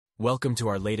Welcome to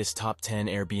our latest Top 10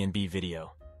 Airbnb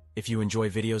video. If you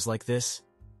enjoy videos like this,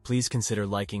 please consider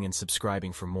liking and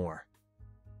subscribing for more.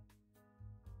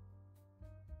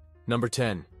 Number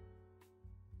 10.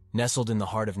 Nestled in the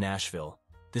heart of Nashville,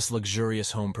 this luxurious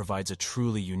home provides a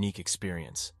truly unique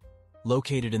experience.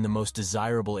 Located in the most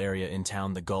desirable area in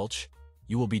town, the Gulch,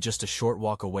 you will be just a short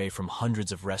walk away from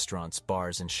hundreds of restaurants,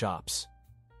 bars, and shops.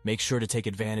 Make sure to take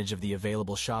advantage of the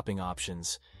available shopping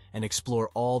options and explore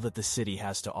all that the city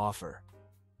has to offer.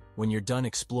 When you're done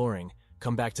exploring,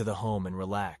 come back to the home and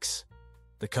relax.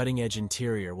 The cutting-edge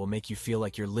interior will make you feel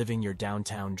like you're living your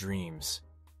downtown dreams.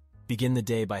 Begin the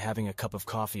day by having a cup of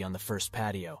coffee on the first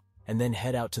patio, and then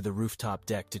head out to the rooftop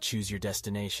deck to choose your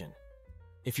destination.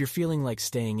 If you're feeling like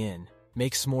staying in,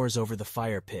 make s'mores over the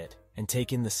fire pit and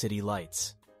take in the city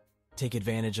lights. Take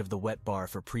advantage of the wet bar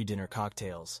for pre-dinner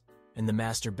cocktails and the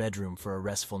master bedroom for a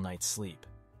restful night's sleep.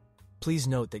 Please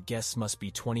note that guests must be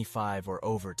 25 or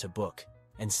over to book,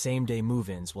 and same-day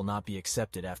move-ins will not be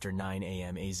accepted after 9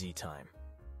 a.m. AZ time.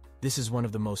 This is one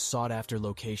of the most sought-after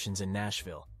locations in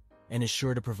Nashville and is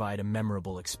sure to provide a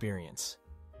memorable experience.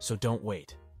 So don't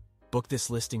wait. Book this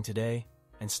listing today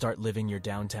and start living your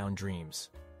downtown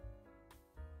dreams.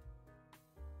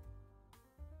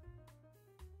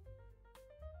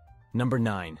 Number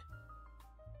 9.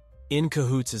 In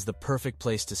Cahoots is the perfect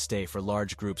place to stay for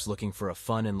large groups looking for a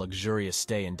fun and luxurious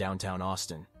stay in downtown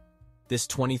Austin. This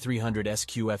 2300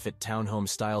 SQF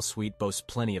townhome-style suite boasts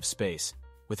plenty of space,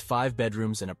 with 5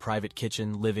 bedrooms and a private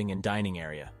kitchen, living, and dining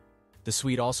area. The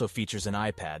suite also features an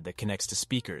iPad that connects to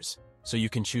speakers, so you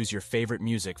can choose your favorite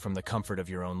music from the comfort of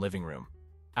your own living room.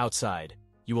 Outside,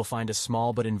 you will find a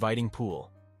small but inviting pool,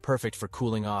 perfect for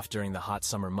cooling off during the hot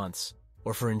summer months,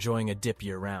 or for enjoying a dip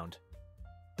year-round.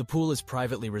 The pool is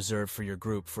privately reserved for your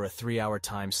group for a 3-hour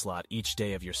time slot each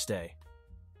day of your stay.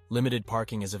 Limited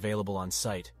parking is available on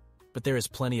site, but there is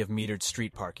plenty of metered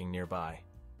street parking nearby.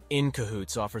 In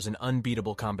Cahoots offers an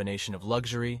unbeatable combination of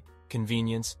luxury,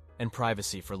 convenience, and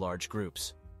privacy for large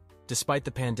groups. Despite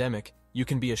the pandemic, you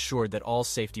can be assured that all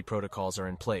safety protocols are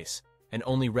in place, and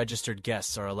only registered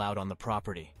guests are allowed on the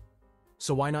property.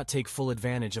 So why not take full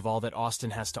advantage of all that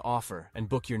Austin has to offer and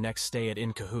book your next stay at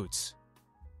In Cahoots?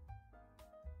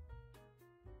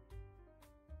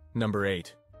 Number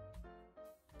 8.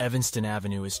 Evanston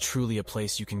Avenue is truly a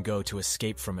place you can go to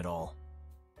escape from it all.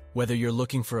 Whether you're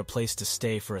looking for a place to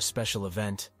stay for a special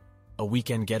event, a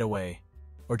weekend getaway,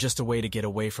 or just a way to get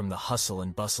away from the hustle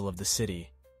and bustle of the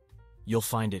city, you'll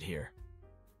find it here.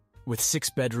 With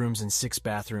 6 bedrooms and 6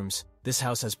 bathrooms, this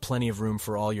house has plenty of room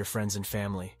for all your friends and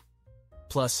family.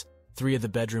 Plus, 3 of the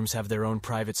bedrooms have their own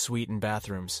private suite and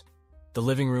bathrooms. The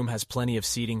living room has plenty of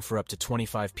seating for up to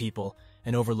 25 people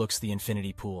and overlooks the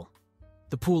infinity pool.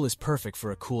 The pool is perfect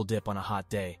for a cool dip on a hot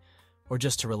day, or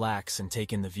just to relax and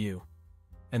take in the view.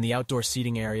 And the outdoor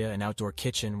seating area and outdoor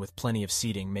kitchen with plenty of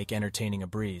seating make entertaining a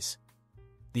breeze.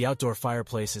 The outdoor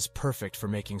fireplace is perfect for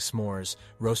making s'mores,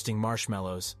 roasting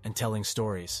marshmallows, and telling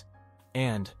stories.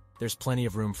 And there's plenty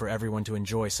of room for everyone to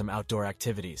enjoy some outdoor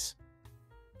activities.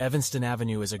 Evanston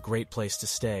Avenue is a great place to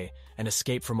stay and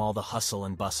escape from all the hustle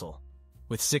and bustle.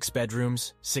 With 6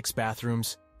 bedrooms, 6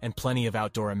 bathrooms, and plenty of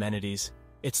outdoor amenities,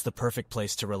 it's the perfect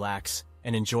place to relax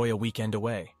and enjoy a weekend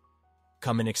away.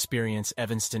 Come and experience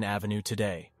Evanston Avenue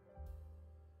today.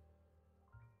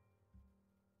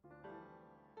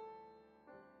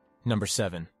 Number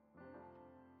 7.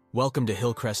 Welcome to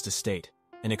Hillcrest Estate,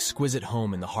 an exquisite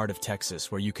home in the heart of Texas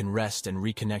where you can rest and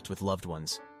reconnect with loved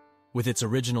ones. With its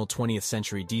original 20th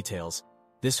century details,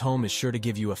 this home is sure to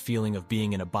give you a feeling of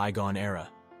being in a bygone era.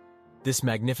 This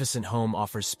magnificent home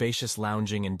offers spacious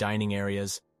lounging and dining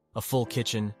areas, a full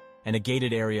kitchen, and a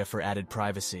gated area for added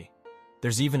privacy.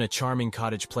 There's even a charming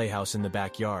cottage playhouse in the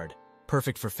backyard,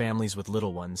 perfect for families with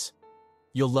little ones.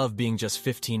 You'll love being just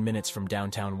 15 minutes from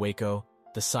downtown Waco,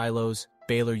 the Silos,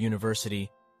 Baylor University,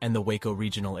 and the Waco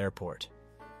Regional Airport.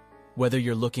 Whether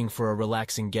you're looking for a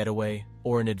relaxing getaway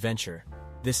or an adventure,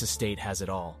 this estate has it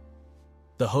all.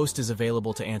 The host is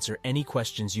available to answer any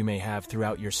questions you may have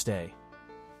throughout your stay.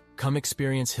 Come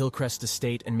experience Hillcrest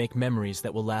Estate and make memories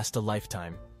that will last a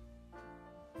lifetime.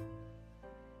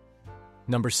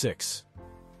 Number 6.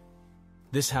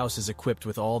 This house is equipped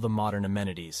with all the modern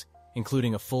amenities,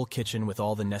 including a full kitchen with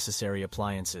all the necessary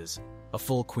appliances, a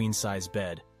full queen-size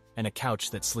bed, and a couch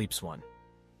that sleeps one.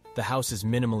 The house is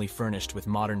minimally furnished with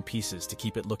modern pieces to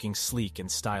keep it looking sleek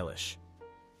and stylish.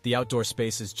 The outdoor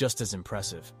space is just as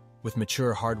impressive, with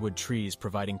mature hardwood trees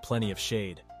providing plenty of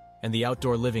shade, and the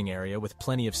outdoor living area with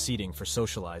plenty of seating for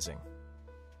socializing.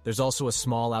 There's also a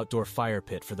small outdoor fire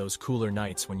pit for those cooler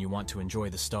nights when you want to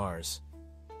enjoy the stars.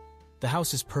 The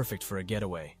house is perfect for a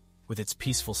getaway, with its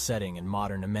peaceful setting and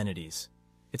modern amenities.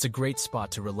 It's a great spot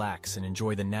to relax and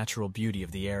enjoy the natural beauty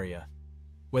of the area.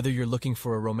 Whether you're looking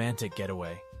for a romantic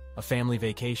getaway, a family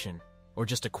vacation, or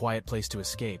just a quiet place to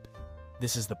escape,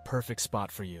 this is the perfect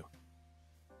spot for you.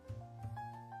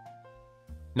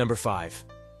 Number 5.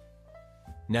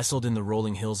 Nestled in the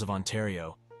rolling hills of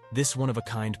Ontario, this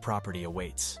one-of-a-kind property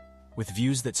awaits. With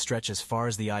views that stretch as far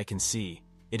as the eye can see,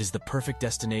 it is the perfect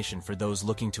destination for those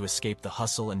looking to escape the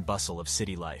hustle and bustle of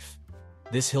city life.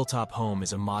 This hilltop home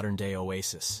is a modern-day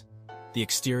oasis. The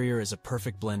exterior is a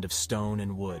perfect blend of stone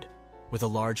and wood, with a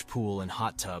large pool and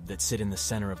hot tub that sit in the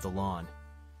center of the lawn.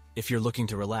 If you're looking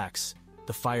to relax,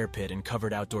 the fire pit and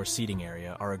covered outdoor seating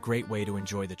area are a great way to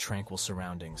enjoy the tranquil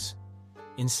surroundings.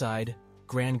 Inside,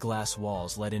 grand glass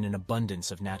walls let in an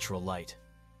abundance of natural light.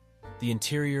 The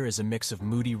interior is a mix of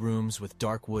moody rooms with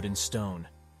dark wood and stone,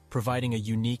 providing a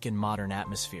unique and modern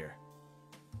atmosphere.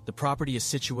 The property is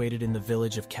situated in the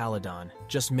village of Caledon,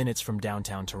 just minutes from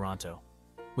downtown Toronto.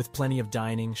 With plenty of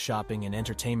dining, shopping, and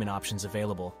entertainment options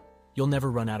available, you'll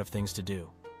never run out of things to do.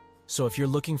 So if you're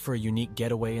looking for a unique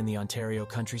getaway in the Ontario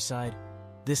countryside,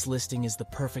 this listing is the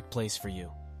perfect place for you.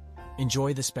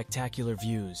 Enjoy the spectacular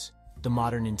views, the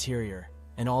modern interior,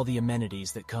 and all the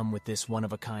amenities that come with this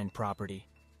one-of-a-kind property.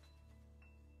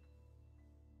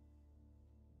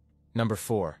 Number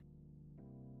 4.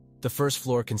 The first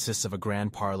floor consists of a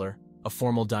grand parlor, a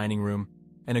formal dining room,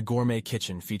 and a gourmet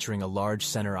kitchen featuring a large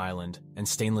center island and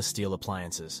stainless steel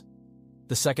appliances.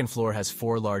 The second floor has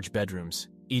 4 large bedrooms,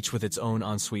 each with its own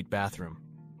ensuite bathroom.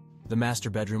 The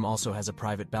master bedroom also has a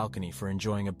private balcony for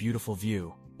enjoying a beautiful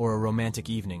view or a romantic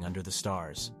evening under the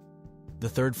stars. The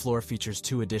third floor features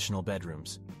 2 additional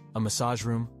bedrooms, a massage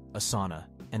room, a sauna,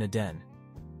 and a den.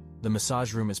 The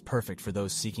massage room is perfect for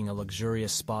those seeking a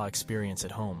luxurious spa experience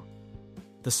at home.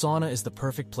 The sauna is the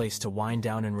perfect place to wind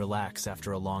down and relax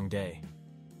after a long day.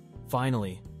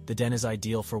 Finally, the den is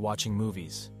ideal for watching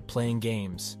movies, playing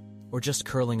games, or just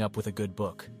curling up with a good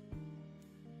book.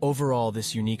 Overall,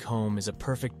 this unique home is a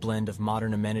perfect blend of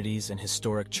modern amenities and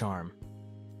historic charm.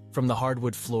 From the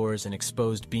hardwood floors and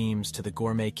exposed beams to the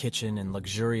gourmet kitchen and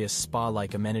luxurious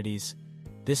spa-like amenities,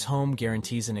 this home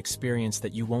guarantees an experience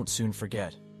that you won't soon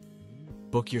forget.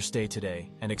 Book your stay today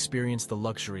and experience the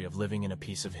luxury of living in a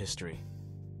piece of history.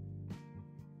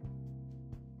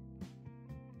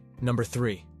 Number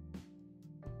 3.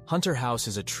 Hunter House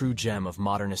is a true gem of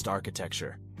modernist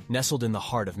architecture, nestled in the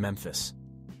heart of Memphis.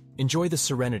 Enjoy the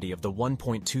serenity of the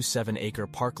 1.27-acre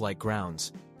park-like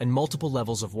grounds and multiple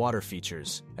levels of water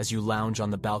features as you lounge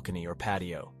on the balcony or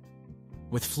patio.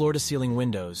 With floor-to-ceiling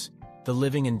windows, the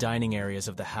living and dining areas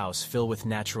of the house fill with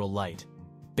natural light,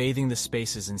 bathing the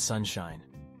spaces in sunshine.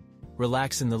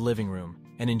 Relax in the living room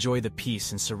and enjoy the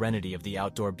peace and serenity of the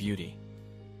outdoor beauty.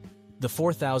 The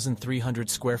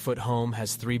 4,300-square-foot home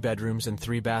has 3 bedrooms and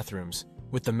 3 bathrooms,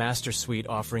 with the master suite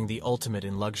offering the ultimate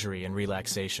in luxury and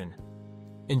relaxation.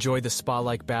 Enjoy the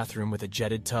spa-like bathroom with a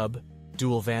jetted tub,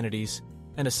 dual vanities,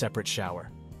 and a separate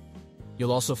shower.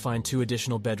 You'll also find 2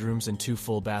 additional bedrooms and 2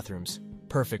 full bathrooms,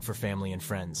 perfect for family and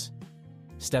friends.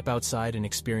 Step outside and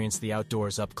experience the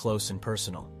outdoors up close and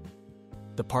personal.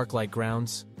 The park-like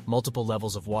grounds, multiple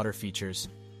levels of water features,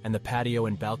 and the patio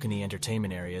and balcony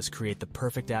entertainment areas create the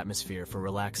perfect atmosphere for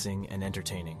relaxing and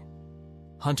entertaining.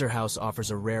 Hunter House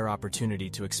offers a rare opportunity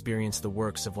to experience the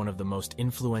works of one of the most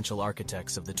influential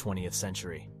architects of the 20th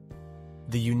century.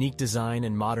 The unique design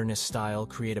and modernist style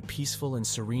create a peaceful and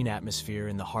serene atmosphere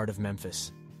in the heart of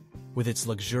Memphis. With its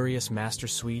luxurious master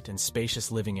suite and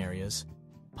spacious living areas,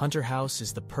 Hunter House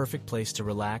is the perfect place to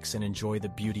relax and enjoy the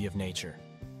beauty of nature.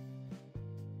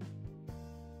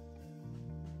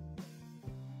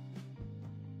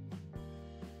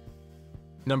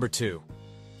 Number 2.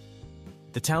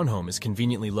 The townhome is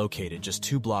conveniently located just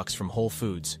 2 blocks from Whole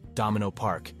Foods, Domino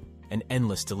Park, and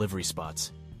endless delivery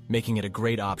spots, making it a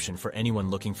great option for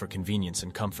anyone looking for convenience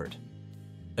and comfort.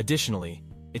 Additionally,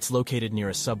 it's located near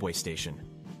a subway station,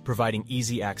 providing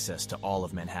easy access to all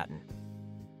of Manhattan.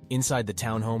 Inside the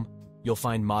townhome, you'll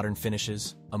find modern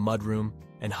finishes, a mudroom,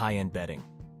 and high-end bedding.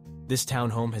 This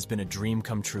townhome has been a dream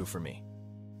come true for me.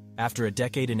 After a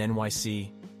decade in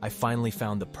NYC, I finally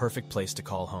found the perfect place to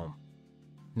call home.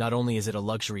 Not only is it a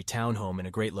luxury townhome in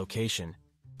a great location,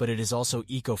 but it is also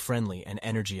eco-friendly and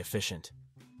energy efficient.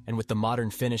 And with the modern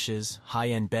finishes,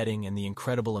 high-end bedding, and the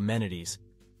incredible amenities,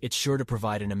 it's sure to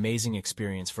provide an amazing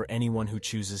experience for anyone who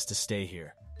chooses to stay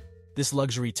here. This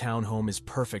luxury townhome is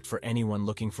perfect for anyone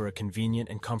looking for a convenient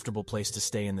and comfortable place to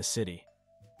stay in the city.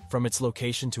 From its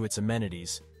location to its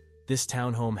amenities, this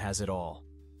townhome has it all.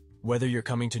 Whether you're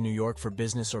coming to New York for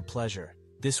business or pleasure,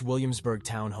 this Williamsburg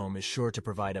townhome is sure to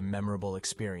provide a memorable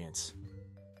experience.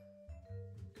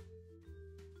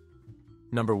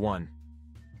 Number 1.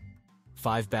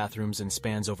 5 bathrooms and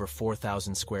spans over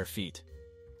 4,000 square feet.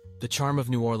 The charm of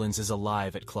New Orleans is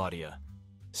alive at Claudia.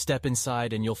 Step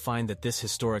inside and you'll find that this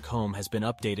historic home has been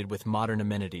updated with modern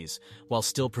amenities while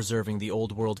still preserving the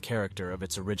old-world character of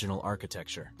its original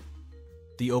architecture.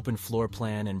 The open floor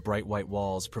plan and bright white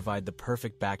walls provide the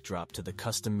perfect backdrop to the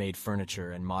custom-made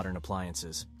furniture and modern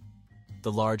appliances.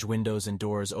 The large windows and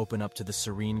doors open up to the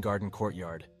serene garden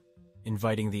courtyard,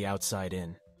 inviting the outside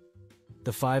in.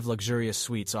 The 5 luxurious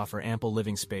suites offer ample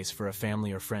living space for a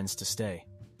family or friends to stay.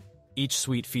 Each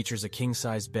suite features a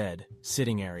king-sized bed,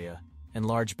 sitting area, and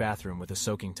large bathroom with a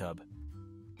soaking tub.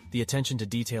 The attention to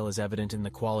detail is evident in the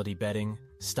quality bedding,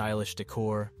 stylish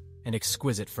decor, and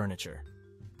exquisite furniture.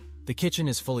 The kitchen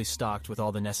is fully stocked with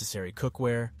all the necessary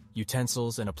cookware,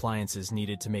 utensils, and appliances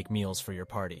needed to make meals for your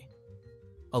party.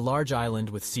 A large island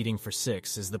with seating for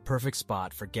 6 is the perfect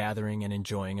spot for gathering and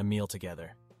enjoying a meal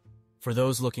together. For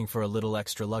those looking for a little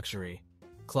extra luxury,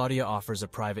 Claudia offers a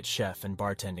private chef and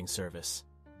bartending service.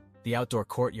 The outdoor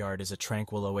courtyard is a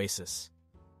tranquil oasis.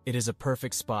 It is a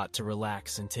perfect spot to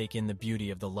relax and take in the beauty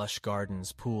of the lush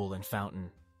gardens, pool, and fountain.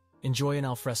 Enjoy an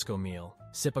alfresco meal,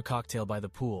 sip a cocktail by the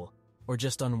pool, or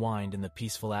just unwind in the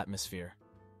peaceful atmosphere.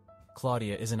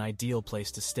 Claudia is an ideal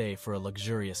place to stay for a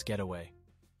luxurious getaway.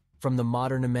 From the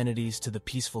modern amenities to the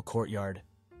peaceful courtyard,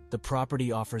 the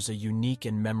property offers a unique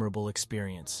and memorable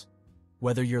experience.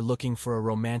 Whether you're looking for a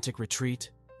romantic retreat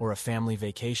or a family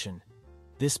vacation,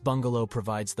 this bungalow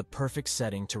provides the perfect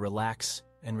setting to relax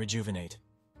and rejuvenate.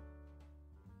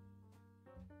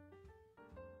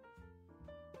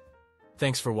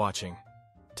 Thanks for watching.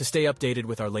 To stay updated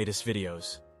with our latest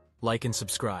videos, like and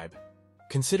subscribe.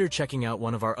 Consider checking out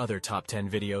one of our other top 10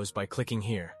 videos by clicking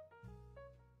here.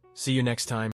 See you next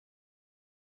time.